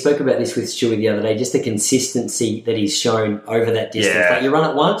 We spoke about this with Stewie the other day, just the consistency that he's shown over that distance. Yeah. Like, you run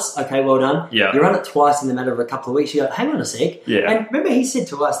it once, okay, well done. Yeah. You run it twice in the matter of a couple of weeks, you go, hang on a sec. Yeah. And remember he said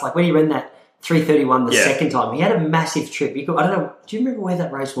to us, like, when he ran that 3:31 the second time, he had a massive trip. I don't know, do you remember where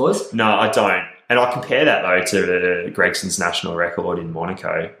that race was? No, I don't. And I compare that, though, to Gregson's national record in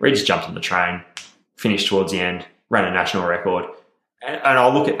Monaco, where he just jumped on the train, finished towards the end, ran a national record. And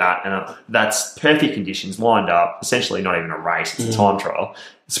I'll look at that, and that's perfect conditions lined up, essentially not even a race, it's a time trial,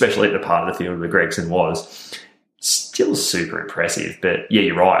 especially at the part of the field where Gregson was. Still super impressive, but yeah,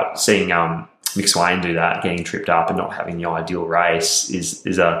 you're right. Seeing Mick Swain do that, getting tripped up and not having the ideal race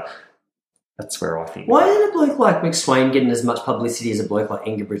that's where I think... Why isn't a bloke like Mick Swain getting as much publicity as a bloke like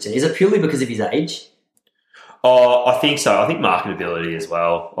Ingebrigtsen? Is it purely because of his age? Oh, I think so. I think marketability as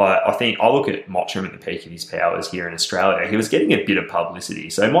well. I think I look at Mottram at the peak of his powers here in Australia. He was getting a bit of publicity,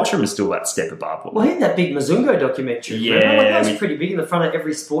 so Mottram is still that step above. Well, he had that big Mazungo documentary. Yeah, that was pretty big in the front of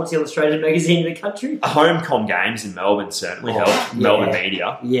every Sports Illustrated magazine in the country. Homecom games in Melbourne certainly helped Melbourne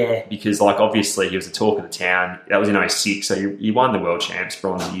media. Yeah, because obviously he was a talk of the town. That was in 2006, so he won the World Champs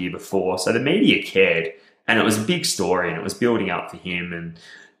bronze the year before. So the media cared, and it was a big story, and it was building up for him and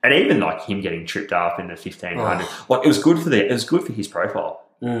even him getting tripped up in the 1500. It was good for his profile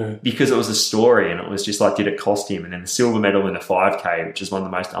because it was a story, and it was just did it cost him? And then the silver medal in the 5K, which is one of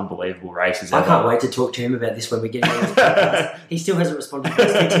the most unbelievable races ever. I can't wait to talk to him about this when we get into this podcast. He still hasn't responded to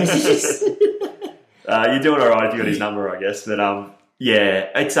his messages. You're doing all right if you got his number, I guess. But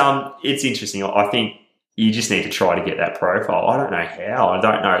it's interesting. I think you just need to try to get that profile. I don't know how. I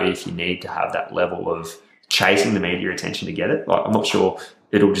don't know if you need to have that level of chasing the media attention to get it. I'm not sure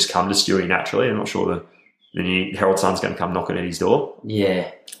it'll just come to Stewie naturally. I'm not sure the new Herald Sun's going to come knocking at his door. Yeah.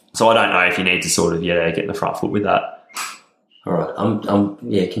 So I don't know if you need to sort of get in the front foot with that. All right, I'm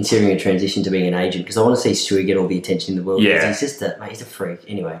considering a transition to being an agent because I want to see Stewie get all the attention in the world. Yeah, he's just he's a freak.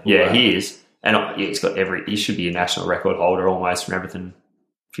 Anyway. Yeah, he is, and he's got he should be a national record holder almost from everything.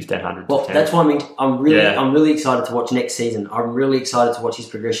 1500. Well, that's why I'm really excited to watch next season. I'm really excited to watch his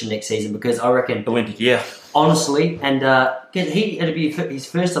progression next season because I reckon Olympic year, honestly, and it'll be his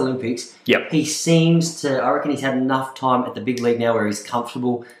first Olympics. Yep. He seems to. I reckon he's had enough time at the big league now where he's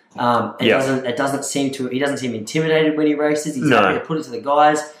comfortable. It doesn't seem intimidated when he races. He's happy to put it to the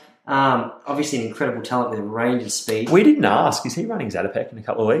guys. Obviously, an incredible talent with a range of speed. We didn't ask. Is he running Zatopek in a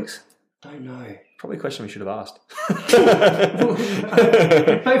couple of weeks? Don't know. Probably a question we should have asked.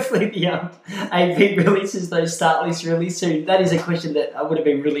 Hopefully the AV releases those start lists really soon. That is a question that would have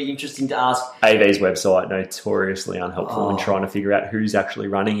been really interesting to ask. AV's website, notoriously unhelpful in trying to figure out who's actually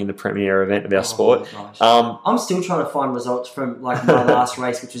running in the premier event of our sport. I'm still trying to find results from my last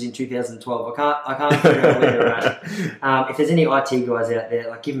race, which was in 2012. I can't figure out where they're at. If there's any IT guys out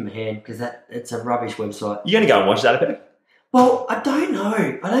there, give them a hand because it's a rubbish website. You going to go and watch that a bit? Well, I don't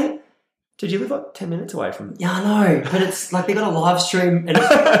know. Did you live 10 minutes away from? Yeah, I know, but it's they got a live stream,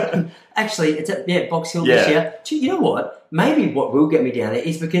 and actually, it's at Box Hill this year. You know what? Maybe what will get me down there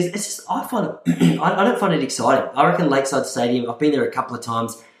is because it's just I find it. I don't find it exciting. I reckon Lakeside Stadium. I've been there a couple of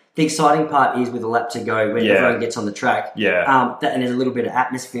times. The exciting part is with a lap to go when everyone gets on the track. Yeah. And there's a little bit of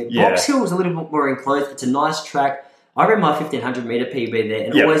atmosphere. Yeah. Box Hill was a little bit more enclosed. It's a nice track. I ran my 1500 meter PB there,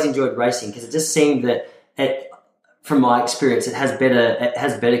 and always enjoyed racing because it just seemed that from my experience, it has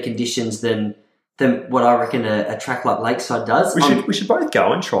better conditions than what I reckon a track like Lakeside does. We should both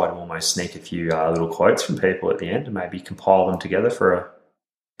go and try to almost sneak a few little quotes from people at the end and maybe compile them together for a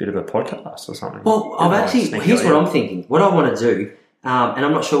bit of a podcast or something. Well, here's what I'm thinking. What I want to do, and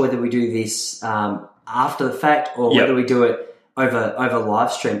I'm not sure whether we do this after the fact or whether we do it over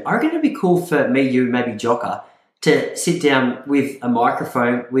live stream. I reckon it'd be cool for me, you, maybe Jocker, to sit down with a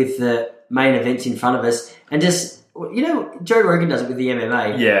microphone with the main events in front of us and just... Joe Rogan does it with the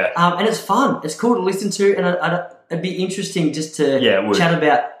MMA. Yeah. And it's fun. It's cool to listen to, and it'd be interesting just to chat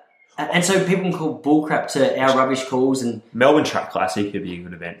about... And so people can call bullcrap to our rubbish calls. And Melbourne Track Classic would be a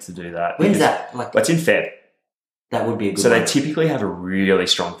good event to do that. When's that? It's in Feb. That would be a good So one. they typically have a really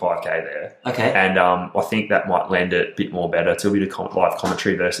strong 5K there. Okay. And I think that might lend it a bit more better to a bit of live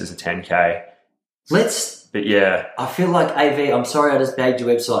commentary versus a 10K. But yeah. I feel like AV, I'm sorry I just bagged your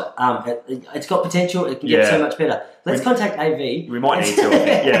website. It's got potential. It can get so much better. Let's contact AV. We might need to, I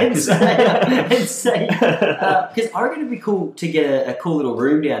think. Yeah. and say, because I reckon it'd be cool to get a cool little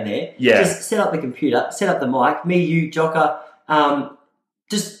room down there. Yeah. Just set up the computer, set up the mic, me, you, Jocker,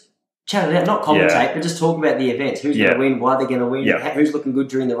 just chat it out, not commentate, but just talk about the events. Who's going to win, why they're going to win, who's looking good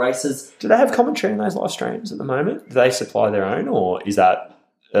during the races. Do they have commentary in those live streams at the moment? Do they supply their own, or is that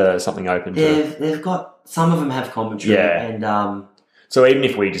something open to... They've got... Some of them have commentary. Yeah. And, so even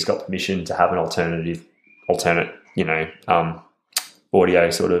if we just got permission to have an alternate, audio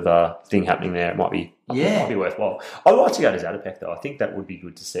sort of thing happening there, it might be worthwhile. I'd like to go to Zatopek though. I think that would be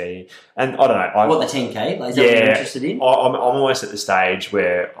good to see. And I don't know. The 10K? Is that what you're interested in? I'm almost at the stage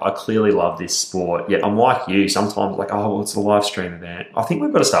where I clearly love this sport, yet I'm like you, sometimes it's a live stream event. I think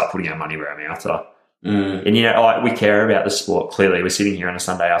we've got to start putting our money where our mouths are. And we care about the sport. Clearly, we're sitting here on a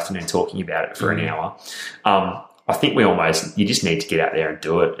Sunday afternoon talking about it for an hour. I think you just need to get out there and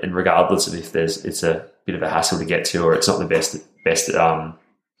do it. And regardless of if it's a bit of a hassle to get to or it's not the best,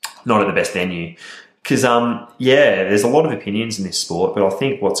 not at the best venue, because there's a lot of opinions in this sport. But I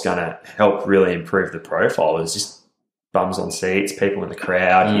think what's going to help really improve the profile is just bums on seats, people in the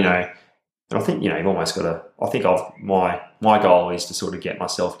crowd. And I think, you've almost got to, I think my goal is to sort of get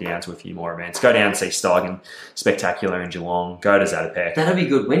myself down to a few more events. Go down and see Steigen Spectacular in Geelong. Go to Zatopek. That'd be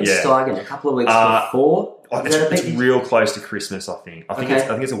good. When's Steigen? A couple of weeks before? It's real close to Christmas, I think. I think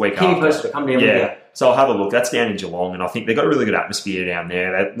it's a week after. Keep me posted. Come down with you. So I'll have a look. That's down in Geelong, and I think they've got a really good atmosphere down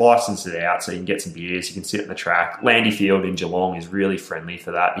there. They licensed it out so you can get some beers, you can sit on the track. Landy Field in Geelong is really friendly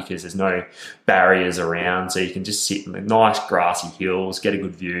for that because there's no barriers around, so you can just sit in the nice grassy hills, get a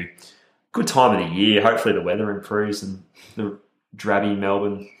good view. Good time of the year. Hopefully the weather improves and the drabby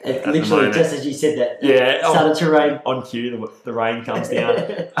Melbourne. It literally, just as you said that, started to rain. On cue, the rain comes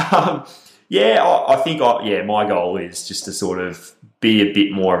down. I think my goal is just to sort of be a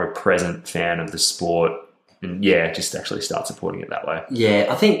bit more of a present fan of the sport and, just actually start supporting it that way. Yeah,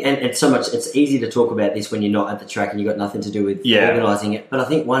 I think, and it's easy to talk about this when you're not at the track and you've got nothing to do with organising it, but I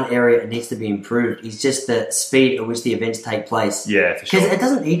think one area it needs to be improved is just the speed at which the events take place. Yeah, for sure. Because it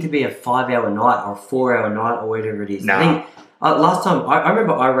doesn't need to be a 5-hour night or a 4-hour night or whatever it is. Nah. I think last time, I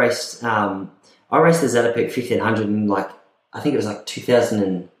remember I raced the Zatopek 1500 in I think it was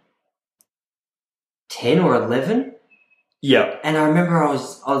 2010 or 11. Yeah. And I remember we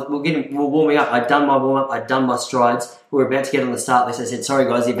were warming up. I'd done my warm-up. I'd done my strides. We were about to get on the start list. I said, sorry,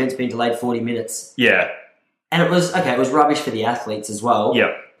 guys, the event's been delayed 40 minutes. Yeah. And it was rubbish for the athletes as well.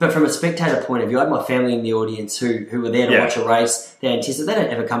 Yeah. But from a spectator point of view, I had my family in the audience who were there to watch a race. They don't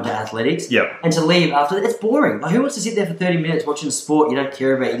ever come to athletics. Yeah. And to leave after that, it's boring. Who wants to sit there for 30 minutes watching a sport you don't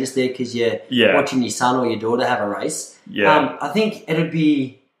care about? You're just there because you're watching your son or your daughter have a race. Yeah. I think it'd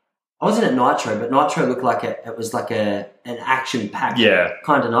be... I wasn't at Nitro, but Nitro looked like it was like an action-packed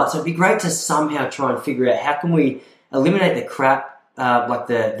kind of night. So it'd be great to somehow try and figure out how can we eliminate the crap,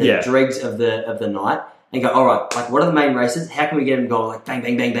 the dregs of the night, and go, all right, what are the main races? How can we get them going bang,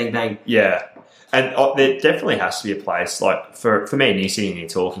 bang, bang, bang, bang? Yeah. And there definitely has to be a place, for me and you sitting here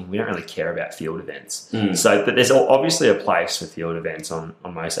talking, we don't really care about field events. So but there's obviously a place for field events on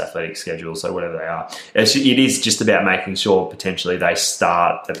most athletic schedules, so whatever they are. It is just about making sure potentially they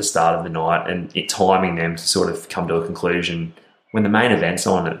start at the start of the night and timing them to sort of come to a conclusion when the main event's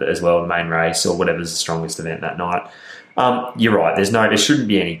on as well, the main race or whatever's the strongest event that night. You're right, there shouldn't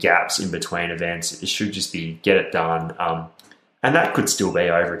be any gaps in between events. It should just be get it done. And that could still be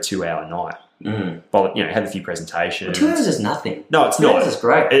over a 2-hour night. Well, have a few presentations. 2 hours is nothing. No, it's 2 not. hours is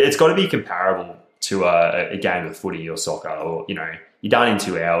great. It's got to be comparable to a game of footy or soccer, or you're done in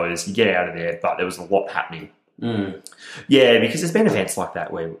 2 hours, you get out of there, but there was a lot happening. Yeah, because there's been events like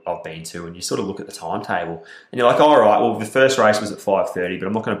that where I've been to, and you sort of look at the timetable, and you're like, all right, well, the first race was at 5:30, but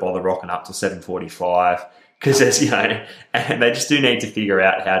I'm not going to bother rocking up till 7:45. Because there's, and they just do need to figure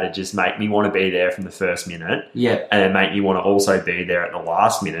out how to just make me want to be there from the first minute. Yeah. And then make me want to also be there at the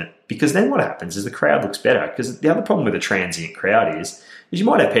last minute. Because then what happens is the crowd looks better. Because the other problem with a transient crowd is you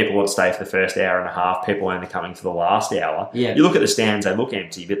might have people that stay for the first hour and a half, people only coming for the last hour. Yeah. You look at the stands, they look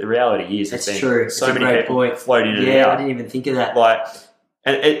empty, but the reality is that's true. So many people float in and out. I didn't even think of that.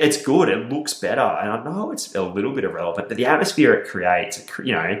 And it's good. It looks better. And I know it's a little bit irrelevant, but the atmosphere it creates,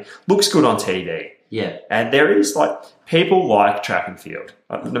 looks good on TV. Yeah. And there is people like track and field.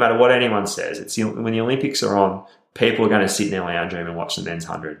 No matter what anyone says, when the Olympics are on, people are going to sit in their lounge room and watch the men's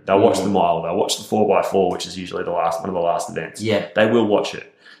 100. They'll watch the mile. They'll watch the 4x4, which is usually one of the last events. Yeah. They will watch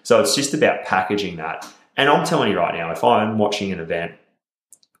it. So it's just about packaging that. And I'm telling you right now, if I'm watching an event,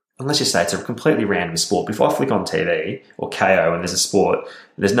 and let's just say it's a completely random sport, but if I flick on TV or KO and there's a sport,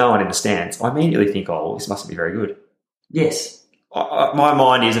 and there's no one in the stands, I immediately think, oh, this mustn't be very good. Yes. My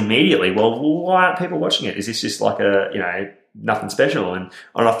mind is immediately, well, why aren't people watching it? Is this just nothing special? And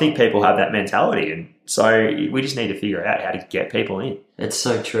I think people have that mentality, and so we just need to figure out how to get people in. It's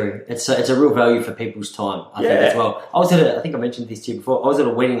so true. It's a real value for people's time, I think, as well. I think I mentioned this to you before, I was at a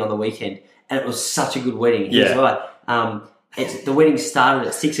wedding on the weekend, and it was such a good wedding. Here's why. The wedding started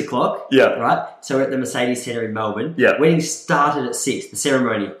at 6 o'clock. Yeah. Right? So we're at the Mercedes Centre in Melbourne. Yeah. Wedding started at 6, the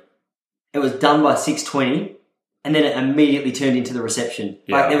ceremony. It was done by 6:20. And then it immediately turned into the reception.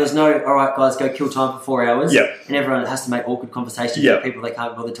 Yeah. There was no, all right, guys, go kill time for 4 hours. Yeah. And everyone has to make awkward conversations with people they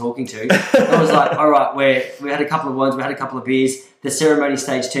can't bother talking to. I was like, all right, we had a couple of wines, we had a couple of beers. The ceremony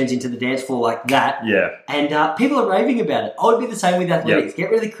stage turns into the dance floor like that. Yeah. And people are raving about it. I would be the same with athletics.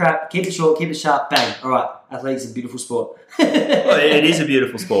 Get rid of the crap, keep it short, keep it sharp, bang. All right, athletics is a beautiful sport. Well, it is a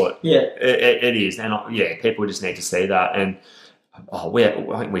beautiful sport. Yeah. It is. And people just need to see that. And I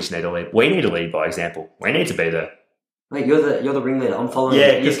think we just need to lead. We need to lead by example. We need to be the Mate, you're the ringleader. I'm following.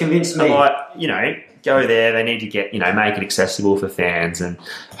 Yeah, you've convinced me. Go there. They need to get, make it accessible for fans, and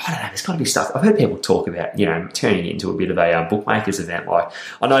I don't know. There's got to be stuff. I've heard people talk about, turning it into a bit of a bookmakers event. Like,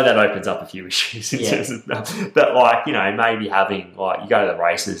 I know that opens up a few issues in terms of that, but maybe having you go to the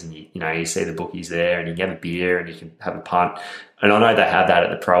races and you see the bookies there, and you can have a beer and you can have a punt. And I know they have that at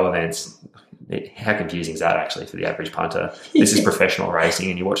the pro events. How confusing is that actually for the average punter? This is professional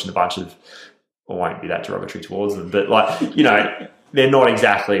racing, and you're watching a bunch of. I won't be that derogatory towards them, but they're not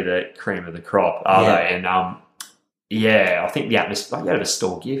exactly the cream of the crop, are they? And I think the atmosphere. You go to a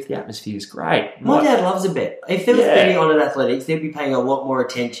store gift, the atmosphere is great. My dad loves a bet. If there was betting on an athletics, they'd be paying a lot more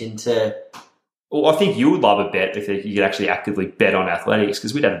attention to. Well, I think you would love a bet if you could actually actively bet on athletics,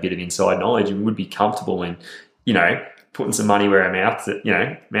 because we'd have a bit of inside knowledge and would be comfortable in, putting some money where our mouths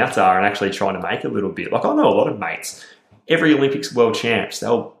are, and actually trying to make a little bit. Like, I know a lot of mates. Every Olympics world champs,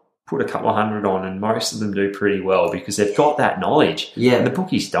 they'll put a couple of $100 on, and most of them do pretty well because they've got that knowledge. Yeah. And the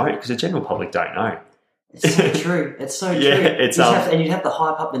bookies don't, because the general public don't know. It's so true. It's so true. And you'd have to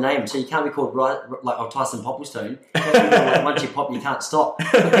hype up the name, so you can't be called Tyson Popplestone. Once you pop, you can't stop.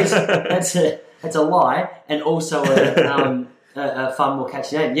 Because that's a lie, and also a far more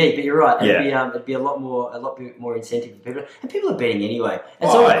catchy name. Yeah, but you're right. It'd be a lot more incentive for people, and people are betting anyway.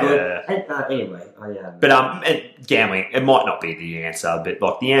 It's all good. Yeah. And, anyway, but gambling, it might not be the answer,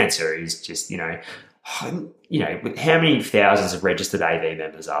 but the answer is just how many thousands of registered AV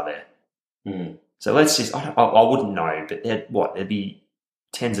members are there? Mm. So let's just I wouldn't know, but there'd be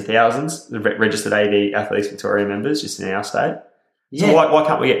tens of thousands of registered AV Athletics Victoria members just in our state. Yeah. So why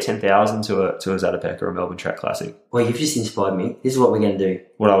can't we get 10,000 to a Zatopek or a Melbourne Track Classic? Well, you've just inspired me. This is what we're going to do.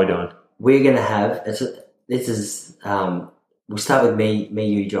 What are we doing? We're going to have we'll start with me,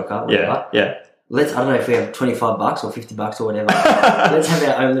 you, Jocko. Whatever. Yeah. I don't know if we have $25 or $50 or whatever. Let's have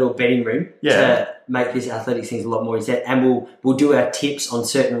our own little betting room to make this athletics things a lot more easy. And we'll do our tips on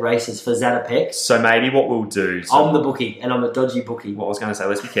certain races for Zatopek. So maybe what we'll do... I'm the bookie, and I'm a dodgy bookie. What I was going to say,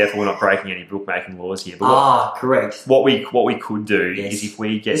 let's be careful we're not breaking any bookmaking laws here. But correct. What we could do is if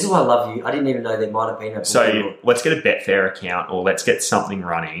we get... This is why I love you. I didn't even know there might have been a... So let's get a Betfair account, or let's get something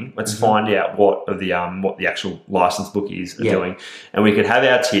running. Let's find out what the actual licensed bookies are doing. And we could have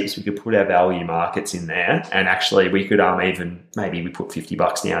our tips, we could put our value markets in there, and actually we could even... Maybe we put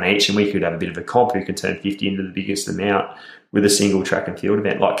 $50 down each, and we could have a bit of a comp who can turn 50 into the biggest amount with a single track and field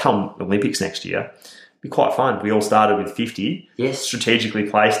event. Like come Olympics next year, it'd be quite fun. We all started with 50, strategically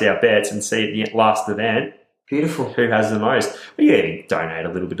placed our bets, and see at the last event, beautiful, who has the most. We could even donate a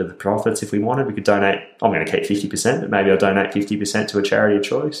little bit of the profits if we wanted. We could donate. I'm going to keep 50%, but maybe I'll donate 50% to a charity of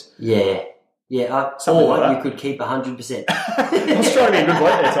choice. Yeah. Yeah, you could keep 100%. I was trying to be a good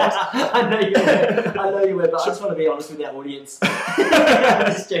bloke there, Toss. I know you were, but I just want to be honest with our audience. I'm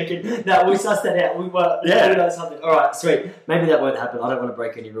just joking. No, we sussed that out. We know something. All right, sweet. Maybe that won't happen. I don't want to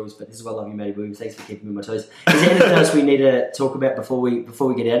break any rules, but this is why I love you, Matty Williams. Thanks for keeping me on my toes. Is there anything else we need to talk about before we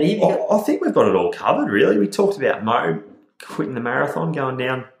get out of here? I think we've got it all covered, really. We talked about Mo quitting the marathon, going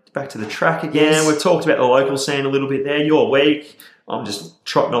down back to the track again. Yes. We've talked about the local scene a little bit there. Your week. I'm just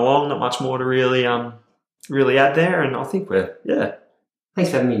trotting along, not much more to really add there, and I think Thanks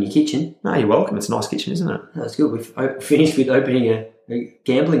for having me in your kitchen. No, you're welcome. It's a nice kitchen, isn't it? That's good. We've finished with opening a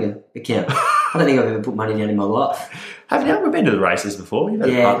gambling account. I don't think I've ever put money down in my life. Haven't you? We've been to the races before. You've had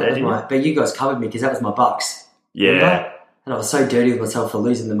a part there, didn't you? But you guys covered me because that was my bucks. Yeah. Remember? And I was so dirty with myself for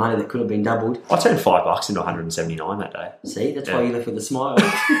losing the money that could have been doubled. I turned $5 into 179 that day. See, that's why you left with a smile.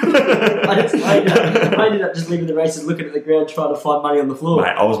 I ended up just leaving the races, looking at the ground, trying to find money on the floor.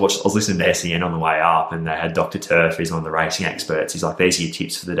 Mate, I was listening to SEN on the way up, and they had Dr. Turf, who's one of the racing experts. He's like, "These are your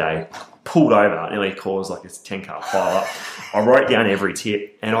tips for the day." Pulled over, nearly caused like a 10-car pile up. I wrote down every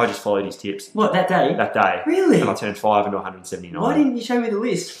tip, and I just followed his tips. What, that day? That day. Really? And I turned 5 into 179. Why didn't you show me the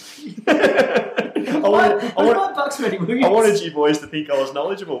list? I wanted you boys to think I was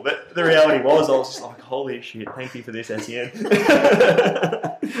knowledgeable, but the reality was I was just like, holy shit, thank you for this, SEN.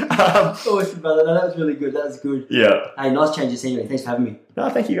 Awesome, brother. No, that was really good. That was good. Yeah. Hey, nice change of scenery. Thanks for having me. No,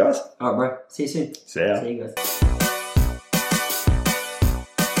 thank you guys. All right, bro. See you soon. See ya. See you guys.